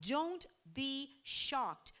Don't be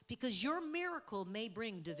shocked, because your miracle may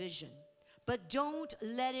bring division, but don't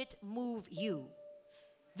let it move you.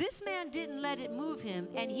 This man didn't let it move him,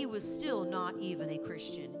 and he was still not even a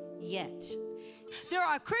Christian yet. There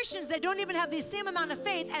are Christians that don't even have the same amount of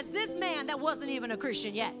faith as this man that wasn't even a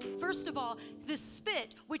Christian yet. First of all, the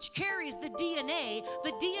spit, which carries the DNA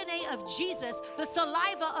of Jesus, the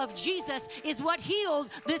saliva of Jesus, is what healed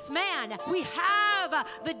this man. We have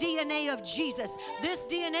the DNA of Jesus. This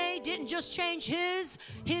DNA didn't just change his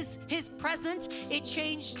present, it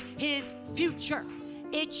changed his future.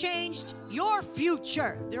 It changed your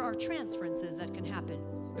future. There are transferences that can happen,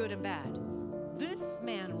 good and bad. This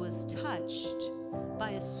man was touched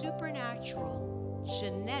by a supernatural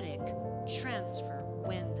genetic transfer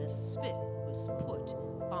when the spit was put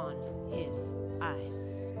on his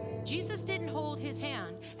eyes. Jesus didn't hold his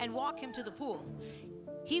hand and walk him to the pool.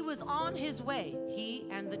 He was on his way. He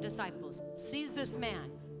and the disciples sees this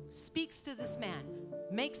man, speaks to this man,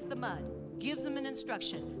 makes the mud, gives him an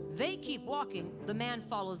instruction. They keep walking. The man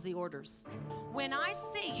follows the orders. When I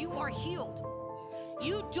say you are healed,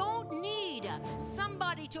 you don't need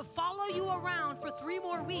somebody to follow you around for 3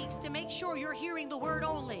 more weeks to make sure you're hearing the word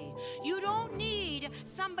only. You don't need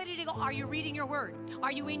somebody to go, are you reading your word?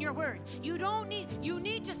 Are you in your word? You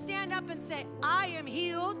need to stand up and say, I am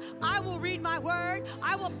healed. I will read my word.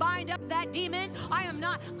 I will bind up that demon. I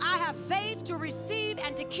have faith to receive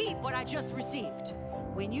and to keep what I just received.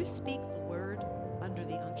 When you speak the word under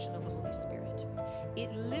the unction of the Holy Spirit,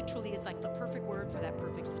 it literally is like the perfect word for that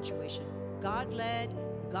perfect situation. God led,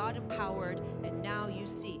 God empowered, and now you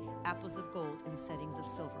see apples of gold in settings of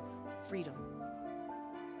silver. Freedom.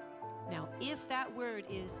 Now, if that word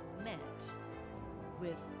is met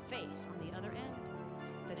with faith on the other end,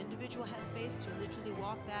 that individual has faith to literally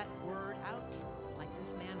walk that word out, like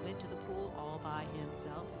this man went to the pool all by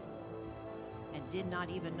himself and did not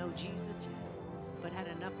even know Jesus yet, but had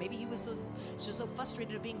enough. Maybe he was just so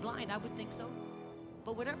frustrated of being blind, I would think so.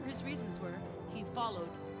 But whatever his reasons were, he followed.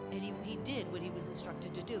 And he did what he was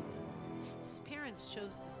instructed to do. His parents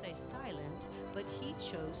chose to stay silent, but he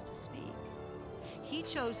chose to speak. He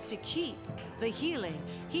chose to keep the healing.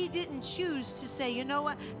 He didn't choose to say, you know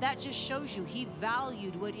what, that just shows you he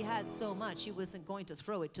valued what he had so much, he wasn't going to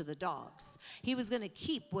throw it to the dogs. He was going to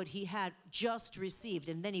keep what he had just received,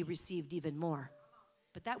 and then he received even more.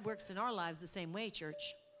 But that works in our lives the same way,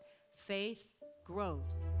 church. Faith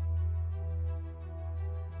grows.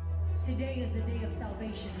 Today is the day of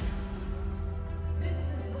salvation. This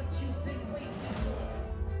is what you've been waiting for.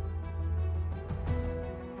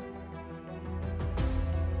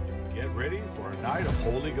 Get ready for a night of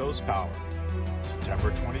Holy Ghost power. September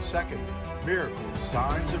 22nd, miracles,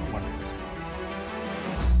 signs, and wonders.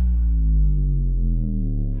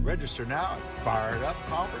 Register now at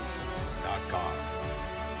firedupconference.com.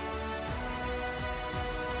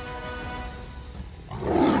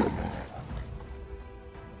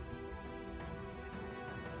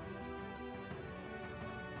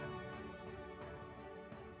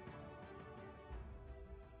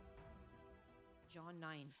 John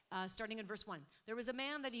 9, starting in verse 1. There was a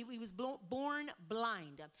man that he was born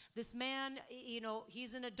blind. This man,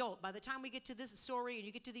 he's an adult. By the time we get to this story and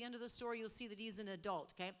you get to the end of the story, you'll see that he's an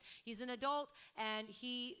adult, okay? He's an adult, and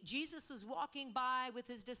Jesus was walking by with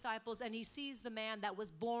his disciples, and he sees the man that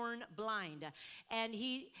was born blind. And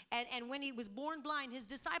when he was born blind, his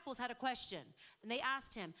disciples had a question. And they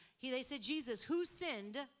asked him, they said, Jesus, who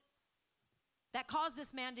sinned that caused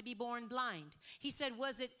this man to be born blind? He said,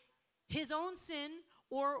 was it his own sin,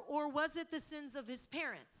 or was it the sins of his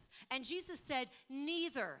parents? And Jesus said,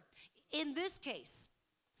 neither. In this case,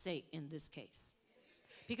 say, in this case.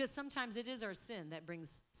 Because sometimes it is our sin that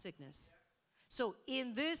brings sickness. So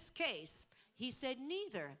in this case, he said,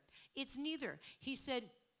 neither. It's neither. He said,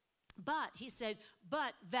 but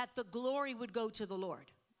that the glory would go to the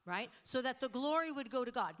Lord. Right? So that the glory would go to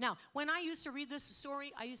God. Now, when I used to read this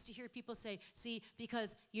story, I used to hear people say, see,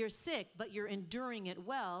 because you're sick, but you're enduring it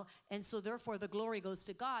well, and so therefore the glory goes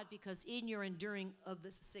to God, because in your enduring of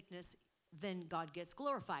this sickness, then God gets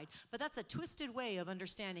glorified. But that's a twisted way of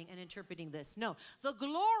understanding and interpreting this. No, the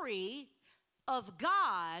glory of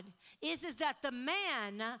God is that the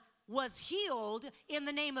man was healed in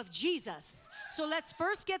the name of Jesus. So let's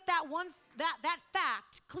first get that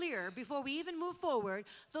fact clear before we even move forward.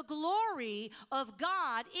 The glory of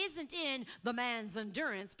God isn't in the man's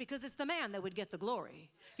endurance, because it's the man that would get the glory.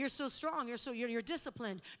 You're so strong, you're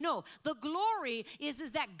disciplined. No, the glory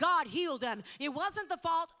is that God healed him. It wasn't the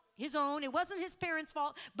fault his own, it wasn't his parents'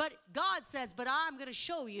 fault, but God says, but I'm going to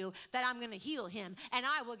show you that I'm going to heal him, and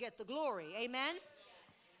I will get the glory. Amen?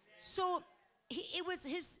 So it was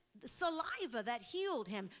his saliva that healed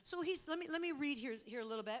him. So let me read here a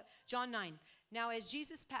little bit. John 9. Now as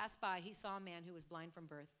Jesus passed by, he saw a man who was blind from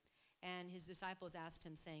birth. And his disciples asked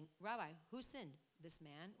him, saying, Rabbi, who sinned, this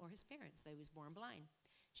man or his parents, that he was born blind?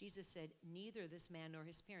 Jesus said, neither this man nor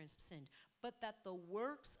his parents sinned, but that the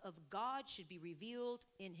works of God should be revealed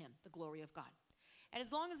in him, the glory of God. And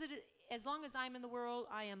as long as I'm in the world,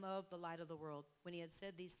 I am of the light of the world. When he had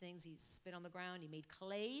said these things, he spit on the ground. He made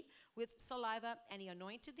clay with saliva, and he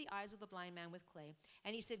anointed the eyes of the blind man with clay.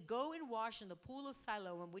 And he said, go and wash in the Pool of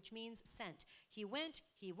Siloam, which means sent. He went,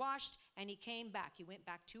 he washed, and he came back. He went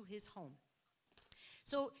back to his home.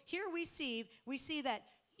 So here we see that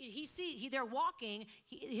they're walking.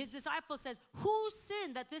 His disciple says, who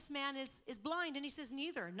sinned that this man is blind? And he says,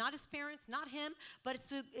 neither, not his parents, not him, but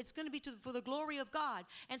it's going to be for the glory of God.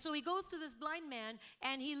 And so he goes to this blind man,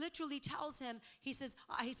 and he literally tells him, he says,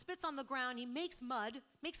 he spits on the ground, he makes mud,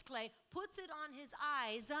 makes clay, puts it on his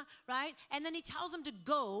eyes, right? And then he tells him to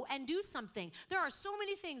go and do something. There are so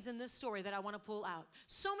many things in this story that I want to pull out.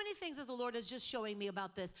 So many things that the Lord is just showing me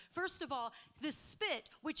about this. First of all, the spit,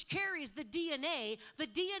 which carries the DNA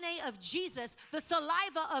of Jesus, the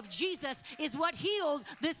saliva of Jesus, is what healed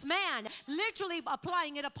this man. Literally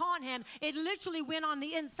applying it upon him, it literally went on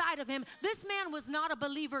the inside of him. This man was not a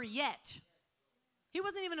believer yet. He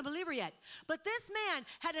wasn't even a believer yet. But this man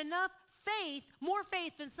had enough faith, more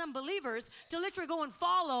faith than some believers, to literally go and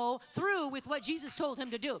follow through with what Jesus told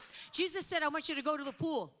him to do. Jesus said, I want you to go to the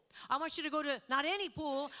pool. I want you to go to, not any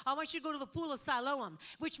pool, I want you to go to the Pool of Siloam,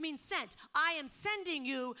 which means sent. I am sending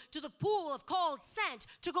you to the pool of called sent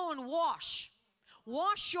to go and wash.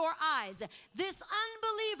 Wash your eyes. This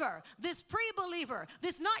unbeliever, this pre-believer,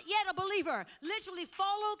 this not yet a believer, literally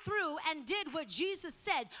followed through and did what Jesus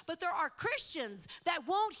said. But there are Christians that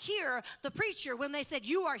won't hear the preacher when they said,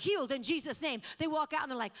 you are healed in Jesus' name. They walk out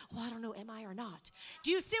and they're like, well, I don't know, am I or not?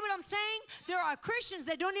 Do you see what I'm saying? There are Christians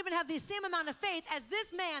that don't even have the same amount of faith as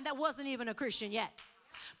this man that wasn't even a Christian yet.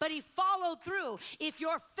 But he followed through. If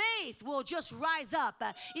your faith will just rise up,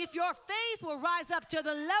 if your faith will rise up to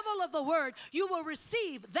the level of the word, you will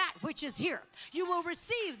receive that which is here. You will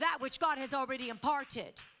receive that which God has already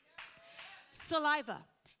imparted. Saliva,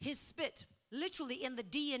 his spit, literally in the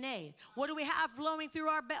DNA. What do we have flowing through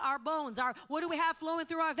our bones? What do we have flowing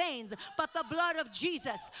through our veins? But the blood of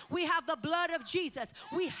Jesus. We have the blood of Jesus.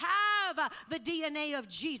 We have the DNA of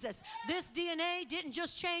Jesus. This DNA didn't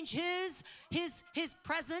just change his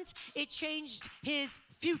present, it changed his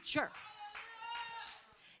future.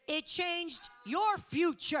 It changed your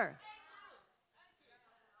future.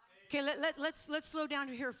 Okay, let's slow down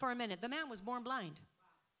here for a minute. The man was born blind.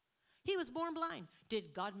 He was born blind.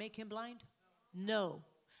 Did God make him blind? No.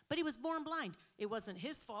 But he was born blind. It wasn't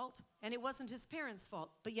his fault, and it wasn't his parents' fault,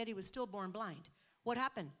 but yet he was still born blind. What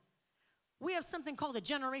happened? We have something called a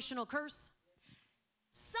generational curse.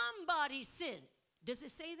 Somebody sinned. Does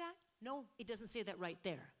it say that? No, it doesn't say that right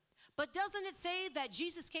there. But doesn't it say that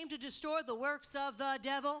Jesus came to destroy the works of the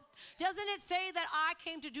devil? Doesn't it say that I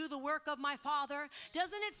came to do the work of my Father?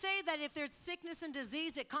 Doesn't it say that if there's sickness and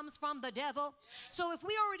disease, it comes from the devil? So if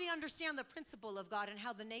we already understand the principle of God and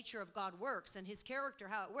how the nature of God works and his character,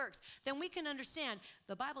 how it works, then we can understand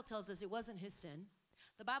the Bible tells us it wasn't his sin.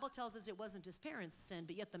 The Bible tells us it wasn't his parents' sin,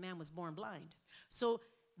 but yet the man was born blind. So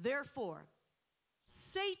therefore,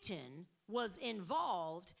 Satan was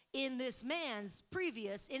involved in this man's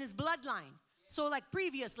in his bloodline. So like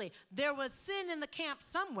previously, there was sin in the camp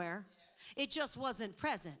somewhere. It just wasn't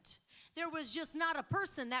present. There was just not a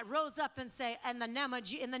person that rose up and say, in the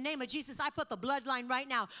name of Jesus, I put the bloodline right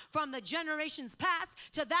now from the generations past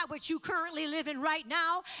to that which you currently live in right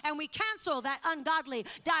now. And we cancel that ungodly,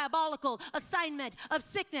 diabolical assignment of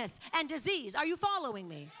sickness and disease. Are you following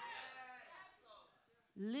me?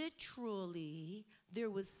 Literally, there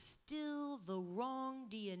was still the wrong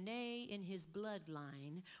DNA in his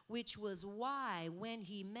bloodline, which was why when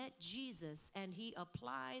he met Jesus and he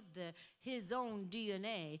applied his own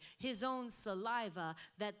DNA, his own saliva,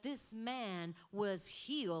 that this man was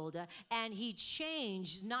healed, and he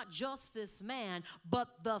changed not just this man,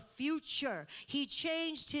 but the future. He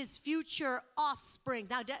changed his future offspring.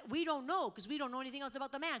 Now, we don't know because we don't know anything else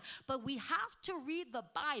about the man, but we have to read the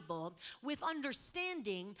Bible with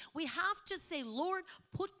understanding. We have to say, Lord,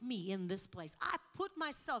 put me in this place. I put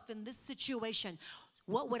myself in this situation.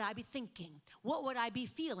 What would I be thinking? What would I be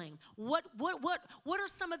feeling? What are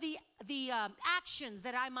some of the actions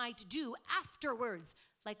that I might do afterwards?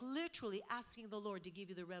 Like literally asking the Lord to give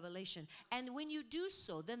you the revelation. And when you do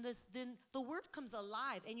so, then the word comes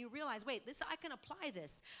alive and you realize, wait, I can apply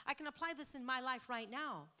this. I can apply this in my life right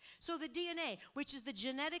now. So the DNA, which is the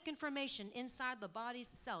genetic information inside the body's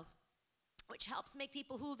cells, which helps make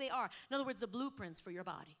people who they are. In other words, the blueprints for your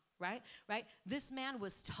body, right? Right? This man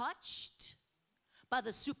was touched by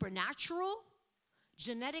the supernatural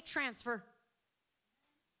genetic transfer.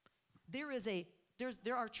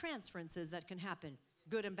 There are transferences that can happen,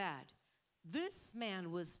 good and bad. This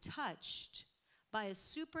man was touched by a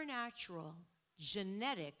supernatural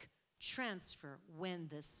genetic transfer when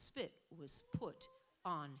the spit was put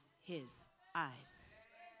on his eyes.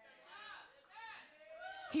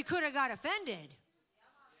 He could have got offended.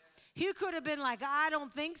 He could have been like, I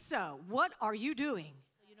don't think so. What are you doing?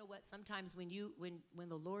 You know what? Sometimes when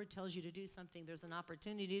the Lord tells you to do something, there's an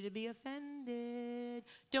opportunity to be offended.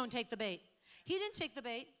 Don't take the bait. He didn't take the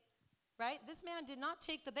bait, right? This man did not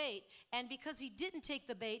take the bait. And because he didn't take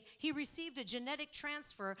the bait, he received a genetic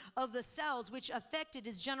transfer of the cells which affected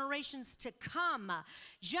his generations to come.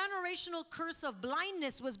 Generational curse of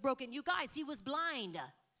blindness was broken. You guys, he was blind.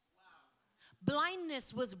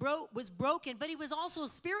 Blindness was broken, but he was also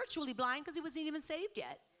spiritually blind because he wasn't even saved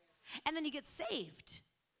yet. And then he gets saved.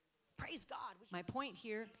 Praise God. My point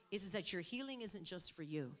here is that your healing isn't just for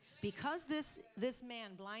you. Because this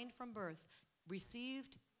man, blind from birth,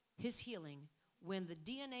 received his healing when the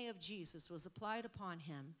DNA of Jesus was applied upon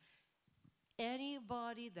him,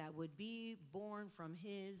 anybody that would be born from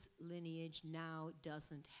his lineage now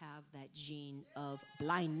doesn't have that gene of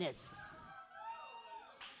blindness.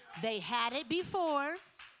 They had it before,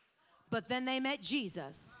 but then they met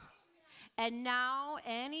Jesus. And now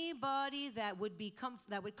anybody that would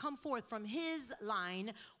come forth from his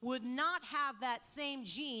line would not have that same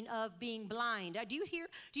gene of being blind. Do you hear?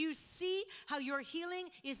 Do you see how your healing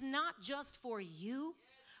is not just for you,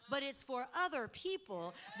 but it's for other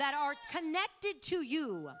people that are connected to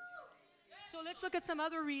you? So let's look at some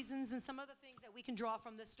other reasons and some other things that we can draw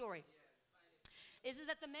from this story. Is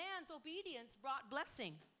that the man's obedience brought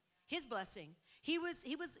blessing. His blessing. He was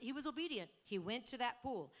obedient. He went to that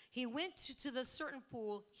pool. He went to the certain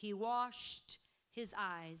pool. He washed his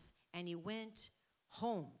eyes and he went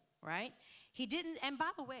home, right? He didn't, and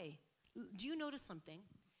by the way, do you notice something?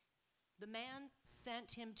 The man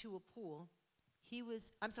sent him to a pool.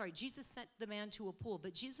 Jesus sent the man to a pool,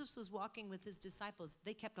 but Jesus was walking with his disciples.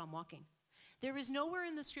 They kept on walking. There is nowhere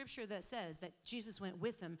in the scripture that says that Jesus went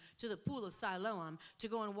with him to the Pool of Siloam to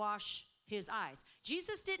go and wash his eyes.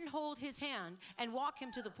 Jesus didn't hold his hand and walk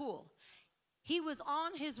him to the pool. He was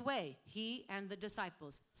on his way, he and the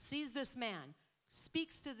disciples, sees this man,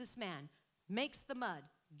 speaks to this man, makes the mud,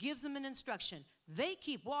 gives him an instruction. They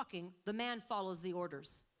keep walking, the man follows the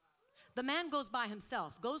orders. The man goes by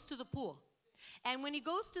himself, goes to the pool. And when he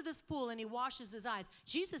goes to this pool and he washes his eyes,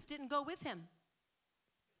 Jesus didn't go with him.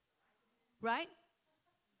 Right?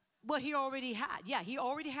 What he already had. Yeah, he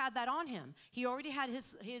already had that on him. He already had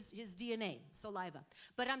his DNA, saliva.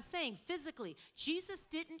 But I'm saying physically, Jesus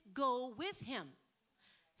didn't go with him.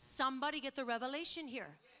 Somebody get the revelation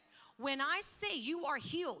here. When I say you are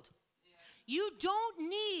healed, you don't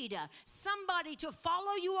need somebody to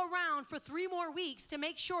follow you around for 3 more weeks to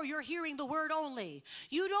make sure you're hearing the word only.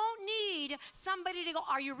 You don't need somebody to go,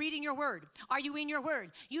 are you reading your word? Are you in your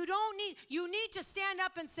word? You need to stand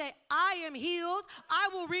up and say, I am healed. I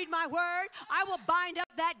will read my word. I will bind up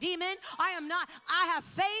that demon. I have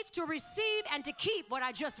faith to receive and to keep what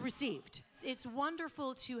I just received. It's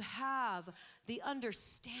wonderful to have the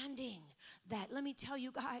understanding that, let me tell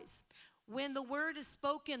you guys, when the word is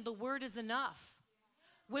spoken, the word is enough.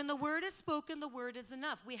 When the word is spoken, the word is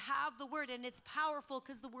enough. We have the word, and it's powerful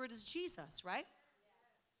because the word is Jesus, right?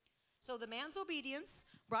 So the man's obedience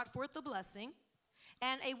brought forth the blessing,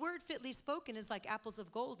 and a word fitly spoken is like apples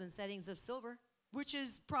of gold in settings of silver, which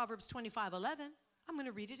is Proverbs 25:11. I'm going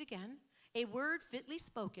to read it again. A word fitly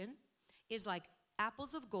spoken is like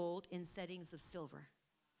apples of gold in settings of silver.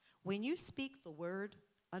 When you speak the word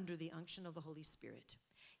under the unction of the Holy Spirit,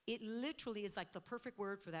 it literally is like the perfect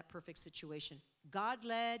word for that perfect situation. God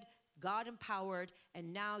led, God empowered,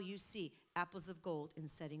 and now you see apples of gold in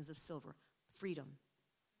settings of silver. Freedom.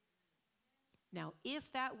 Now,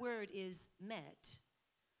 if that word is met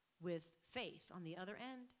with faith on the other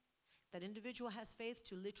end, that individual has faith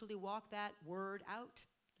to literally walk that word out,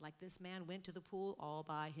 like this man went to the pool all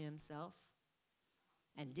by himself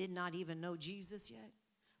and did not even know Jesus yet,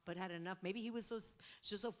 but had enough. Maybe he was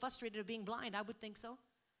just so frustrated of being blind, I would think so.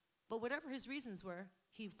 But whatever his reasons were,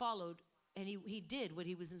 he followed and he did what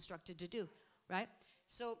he was instructed to do, right?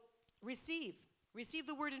 So receive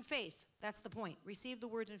the word in faith. That's the point. Receive the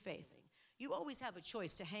word in faith. You always have a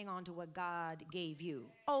choice to hang on to what God gave you.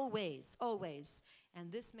 Always, always. And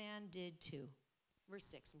this man did too. Verse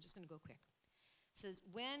 6, I'm just going to go quick. It says,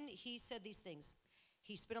 when he said these things,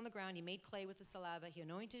 he spit on the ground, he made clay with the saliva, he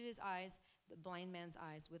anointed his eyes. the blind man's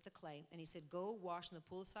eyes with the clay, and he said, go wash in the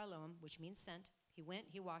pool of Siloam, which means sent. He went,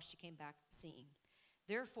 he washed, he came back seeing.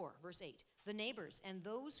 Therefore, verse 8, the neighbors and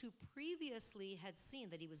those who previously had seen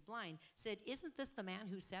that he was blind said, isn't this the man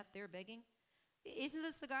who sat there begging? Isn't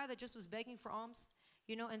this the guy that just was begging for alms?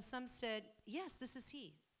 You know, and some said, yes, this is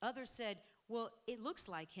he. Others said, well, it looks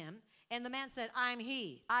like him. And the man said, I'm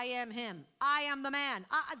he. I am him. I am the man.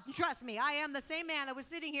 Trust me, I am the same man that was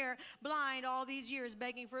sitting here blind all these years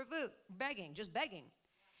begging for food. Begging, just begging.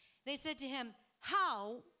 They said to him,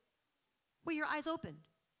 how were your eyes opened?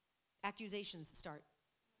 Accusations start.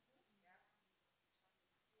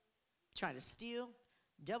 Try to steal.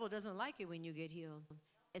 Devil doesn't like it when you get healed.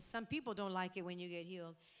 And some people don't like it when you get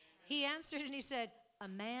healed. He answered and he said, a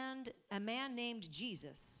man named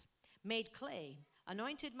Jesus made clay,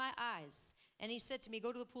 anointed my eyes, and he said to me,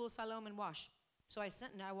 go to the pool of Siloam and wash. So I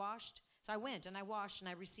sent and I washed. So I went and I washed and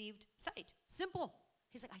I received sight. Simple.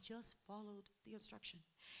 He's like, I just followed the instruction.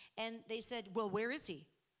 And they said, well, where is he?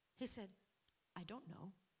 He said, I don't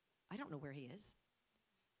know. I don't know where he is.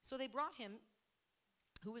 So they brought him,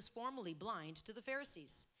 who was formerly blind, to the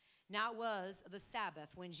Pharisees. Now it was the Sabbath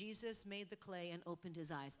when Jesus made the clay and opened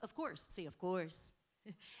his eyes. Of course. See, of course.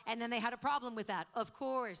 And then they had a problem with that. Of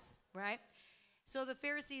course, right? So the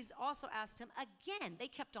Pharisees also asked him again. They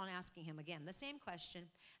kept on asking him again the same question.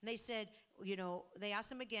 And they said, you know, they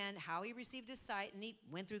asked him again how he received his sight, and he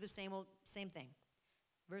went through the same thing.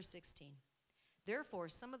 Verse 16. Therefore,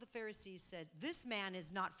 some of the Pharisees said, this man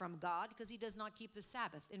is not from God because he does not keep the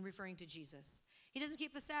Sabbath, in referring to Jesus. He doesn't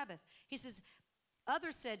keep the Sabbath. He says,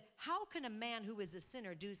 others said, how can a man who is a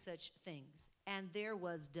sinner do such things? And there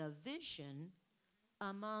was division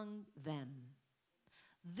among them.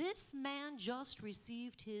 This man just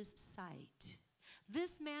received his sight.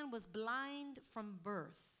 This man was blind from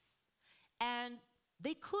birth. And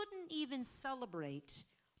they couldn't even celebrate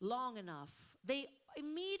long enough. They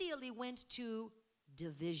immediately went to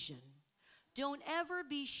division. Don't ever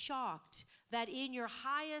be shocked that in your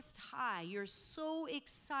highest high, you're so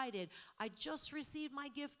excited. I just received my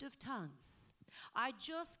gift of tongues. I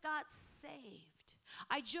just got saved.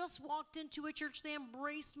 I just walked into a church. They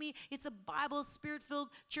embraced me. It's a Bible, Spirit-filled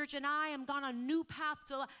church, and I am on a new path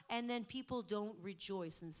to life. And then people don't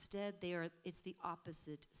rejoice. Instead, it's the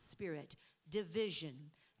opposite spirit. Division,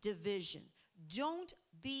 division. Don't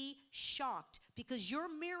be shocked, because your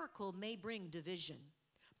miracle may bring division,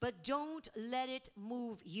 but don't let it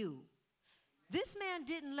move you. This man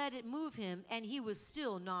didn't let it move him, and he was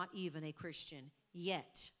still not even a Christian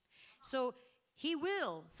yet. So he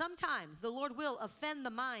will, sometimes the Lord will offend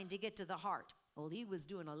the mind to get to the heart. Well, he was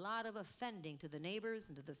doing a lot of offending to the neighbors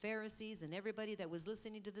and to the Pharisees and everybody that was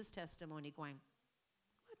listening to this testimony, going,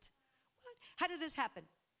 what? How did this happen?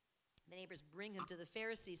 The neighbors bring him to the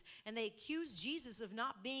Pharisees, and they accuse Jesus of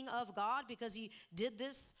not being of God because he did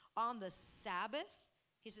this on the Sabbath.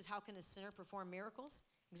 He says, how can a sinner perform miracles?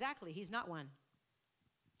 Exactly, he's not one.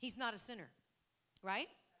 He's not a sinner, right?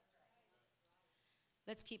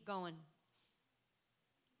 Let's keep going.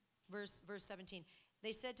 Verse 17.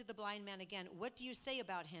 They said to the blind man again, what do you say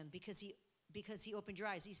about him? Because he opened your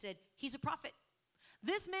eyes. He said, he's a prophet.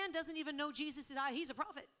 This man doesn't even know Jesus is I. He's a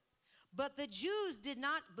prophet. But the Jews did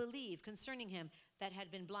not believe concerning him that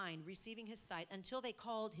had been blind, receiving his sight, until they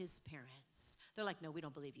called his parents. They're like, no, we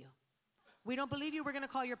don't believe you. We don't believe you. We're going to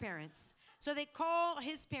call your parents. So they call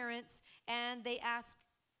his parents, and they ask,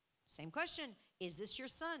 same question, is this your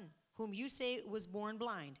son, whom you say was born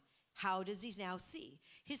blind? How does he now see?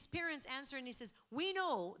 His parents answer, and he says, we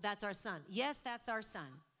know that's our son. Yes, that's our son.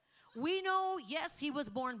 We know, yes, he was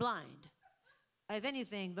born blind. If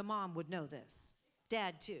anything, the mom would know this.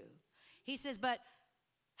 Dad, too. He says, but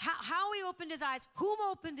how he opened his eyes, whom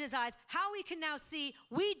opened his eyes, how he can now see,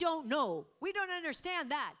 we don't know. We don't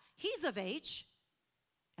understand that. He's of age.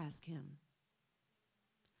 Ask him.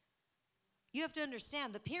 You have to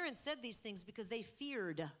understand, the parents said these things because they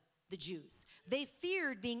feared the Jews. They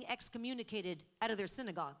feared being excommunicated out of their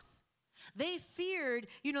synagogues. They feared,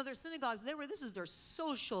 their synagogues, this was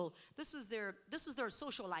their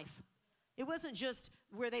social life. It wasn't just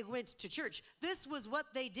where they went to church. This was what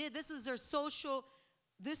they did. This was their social,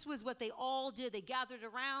 this was what they all did. They gathered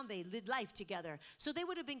around, they lived life together. So they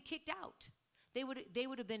would have been kicked out. They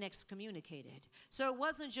would have been excommunicated. So it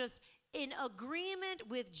wasn't just in agreement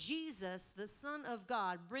with Jesus, the Son of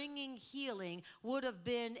God, bringing healing would have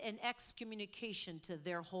been an excommunication to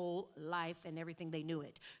their whole life and everything they knew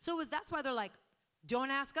it. So that's why they're like, don't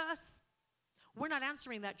ask us. We're not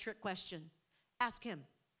answering that trick question. Ask him.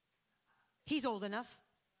 He's old enough.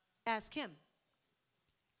 Ask him.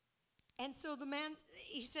 And so the man,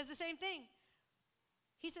 he says the same thing.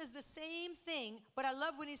 he says the same thing, but I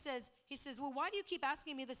love when he says, well, why do you keep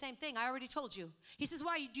asking me the same thing? I already told you. He says,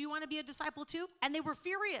 why? Do you want to be a disciple too? And they were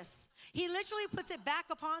furious. He literally puts it back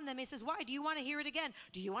upon them. He says, why? Do you want to hear it again?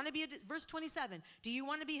 Do you want to be, verse 27, do you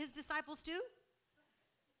want to be his disciples too?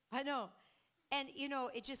 I know. And,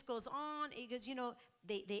 it just goes on. It goes,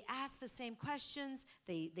 they ask the same questions.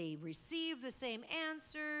 They receive the same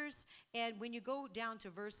answers. And when you go down to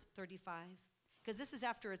verse 35, because this is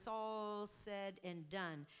after it's all said and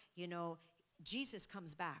done, Jesus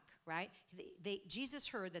comes back, right? Jesus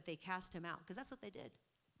heard that they cast him out, because that's what they did.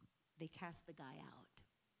 They cast the guy out.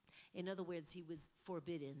 In other words, he was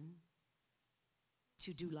forbidden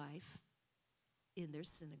to do life in their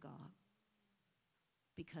synagogue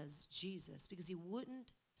because he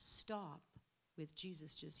wouldn't stop with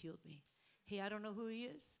Jesus just healed me. Hey, I don't know who he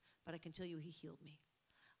is, but I can tell you he healed me.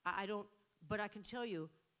 But I can tell you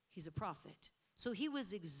he's a prophet. So he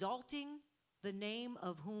was exalting the name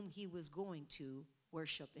of whom he was going to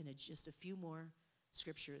worship in just a few more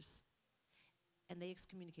scriptures. And they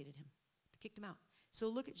excommunicated him. They kicked him out. So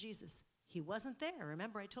look at Jesus. He wasn't there.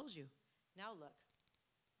 Remember, I told you. Now look.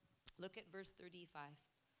 Look at verse 35.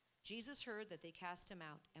 Jesus heard that they cast him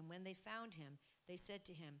out, and when they found him, they said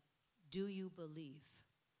to him, do you believe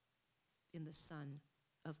in the Son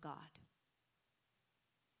of God?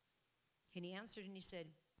 And he answered and he said,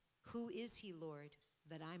 who is he, Lord,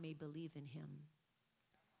 that I may believe in him?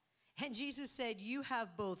 And Jesus said, you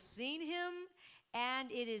have both seen him,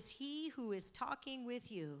 and it is he who is talking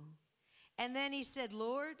with you. And then he said,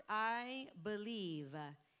 Lord, I believe.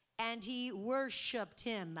 And he worshiped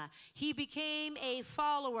him. He became a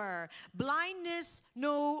follower. Blindness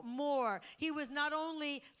no more. He was not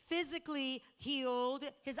only physically healed,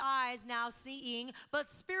 his eyes now seeing,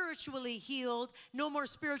 but spiritually healed. No more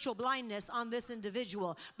spiritual blindness on this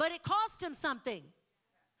individual. But it cost him something.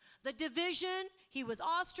 The division, he was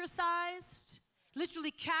ostracized,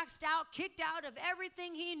 literally cast out, kicked out of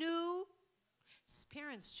everything he knew. His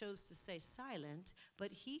parents chose to stay silent,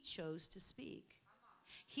 but he chose to speak.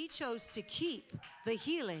 He chose to keep the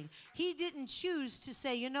healing. He didn't choose to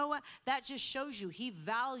say, you know what, that just shows you he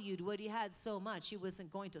valued what he had so much, he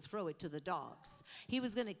wasn't going to throw it to the dogs. He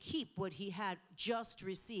was going to keep what he had just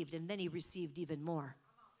received, and then he received even more.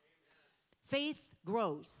 Faith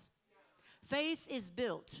grows. Faith is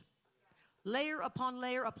built. Layer upon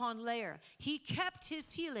layer upon layer. He kept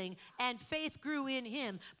his healing and faith grew in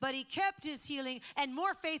him, but he kept his healing and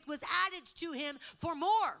more faith was added to him for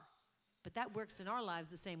more. But that works in our lives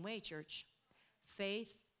the same way, church.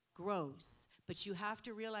 Faith grows, but you have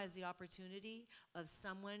to realize the opportunity of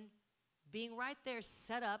someone being right there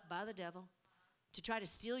set up by the devil to try to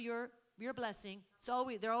steal your blessing.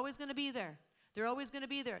 They're always going to be there. They're always going to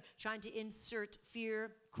be there trying to insert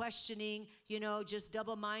fear, questioning, just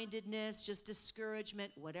double-mindedness, just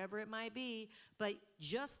discouragement, whatever it might be. But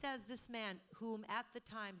just as this man, whom at the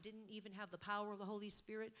time didn't even have the power of the Holy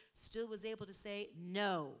Spirit, still was able to say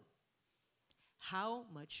no, how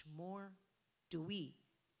much more do we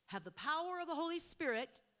have the power of the Holy Spirit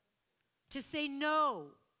to say no?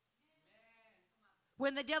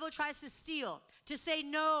 When the devil tries to steal, to say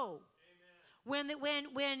no. When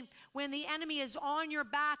the enemy is on your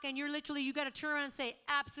back and you got to turn around and say,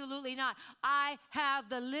 absolutely not. I have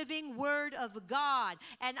the living word of God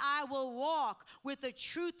and I will walk with the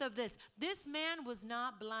truth of this. This man was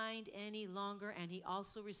not blind any longer, and he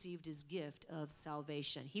also received his gift of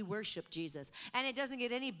salvation. He worshiped Jesus, and it doesn't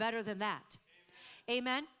get any better than that.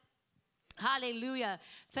 Amen. Hallelujah.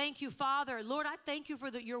 Thank you, Father. Lord, I thank you for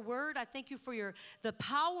your word. I thank you for the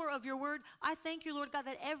power of your word. I thank you, Lord God,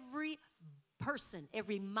 that every person,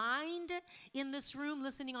 every mind in this room,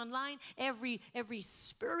 listening online, every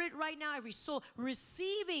spirit right now, every soul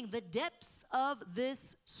receiving the depths of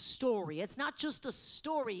this story. It's not just a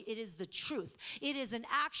story, it is the truth. It is an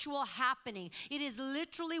actual happening. It is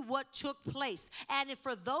literally what took place. And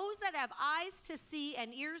for those that have eyes to see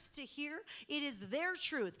and ears to hear, it is their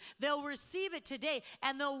truth. They'll receive it today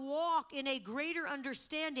and they'll walk in a greater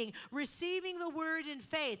understanding, receiving the word in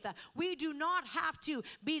faith. We do not have to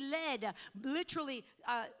be led literally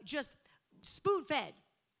just spoon-fed.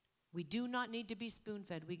 We do not need to be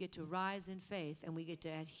spoon-fed. We get to rise in faith and we get to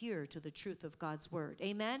adhere to the truth of God's word.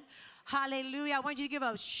 Amen. Hallelujah. I want you to give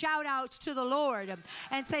a shout out to the Lord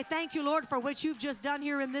and say, thank you, Lord, for what you've just done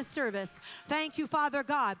here in this service. Thank you, Father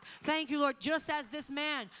God. Thank you, Lord. Just as this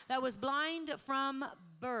man that was blind from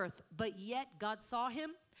birth, but yet God saw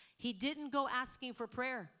him, he didn't go asking for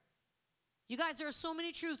prayer. You guys, there are so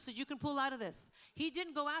many truths that you can pull out of this. He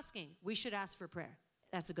didn't go asking. We should ask for prayer.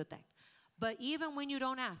 That's a good thing. But even when you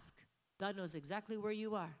don't ask, God knows exactly where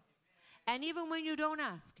you are. And even when you don't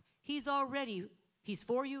ask, he's already He's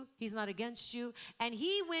for you. He's not against you. And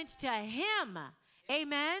he went to him.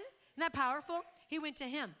 Amen. Isn't that powerful? He went to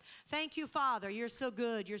him. Thank you, Father. You're so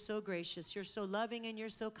good. You're so gracious. You're so loving and you're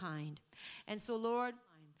so kind. And so, Lord,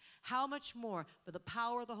 how much more for the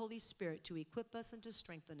power of the Holy Spirit to equip us and to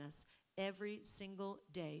strengthen us every single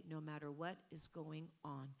day, no matter what is going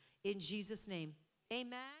on. In Jesus' name,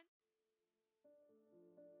 amen.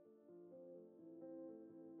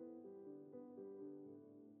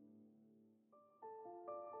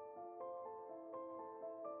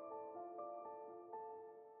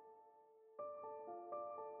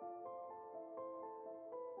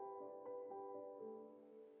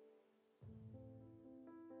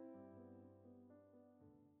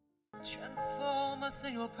 Transform us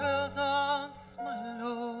in your presence, my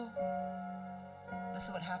Lord. This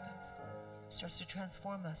is what happens. He starts to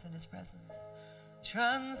transform us in his presence.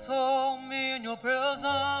 Transform me in your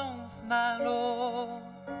presence, my Lord.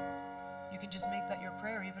 You can just make that your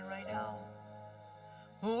prayer even right now.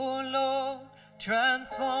 Oh Lord,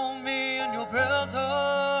 transform me in your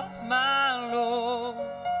presence, my Lord.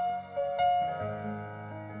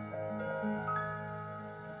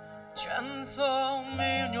 Transform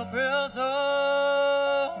me in your presence,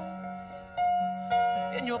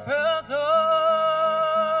 in your presence.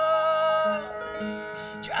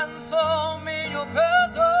 Transform me in your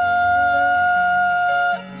presence,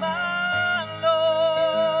 my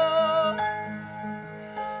Lord.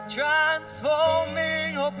 Transform me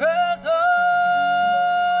in your presence,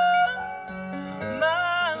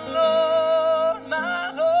 my Lord,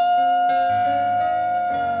 my Lord.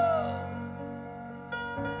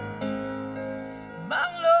 My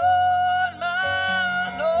Lord,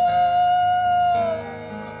 my Lord,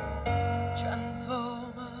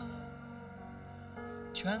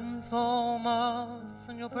 transform us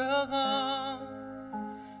in your presence,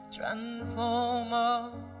 transform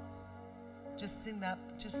us. Just sing that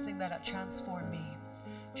out. Transform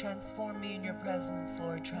me in your presence,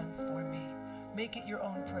 Lord, transform me. Make it your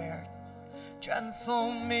own prayer.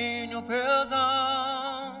 Transform me in your presence.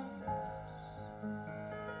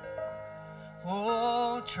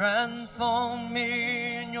 Oh, transform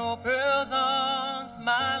me in your presence,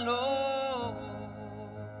 my Lord.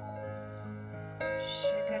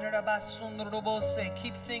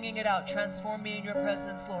 Keep singing it out. Transform me in your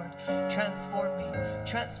presence, Lord. Transform me.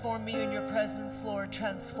 Transform me in your presence, Lord.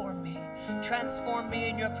 Transform me. Transform me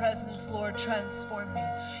in your presence, Lord. Transform me.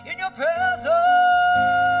 In your presence,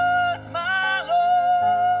 my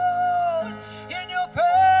Lord. In your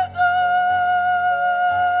presence.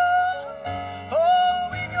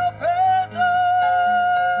 Oh, in your presence.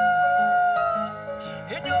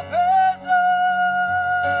 In your presence.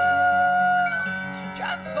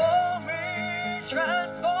 Transform me,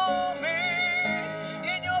 transform me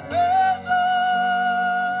in your presence,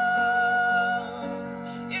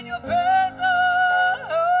 in your presence,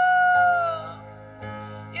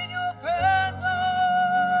 in your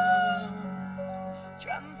presence.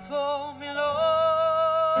 Transform me, Lord.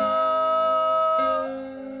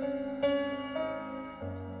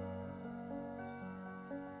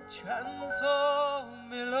 Transform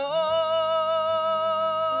me, Lord.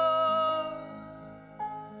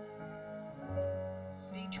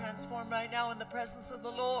 Transform right now in the presence of the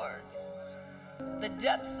Lord. The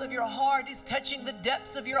depths of your heart, he's touching the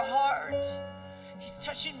depths of your heart. He's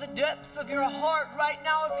touching the depths of your heart right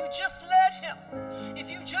now if you just let him. If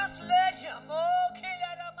you just let him. Oh,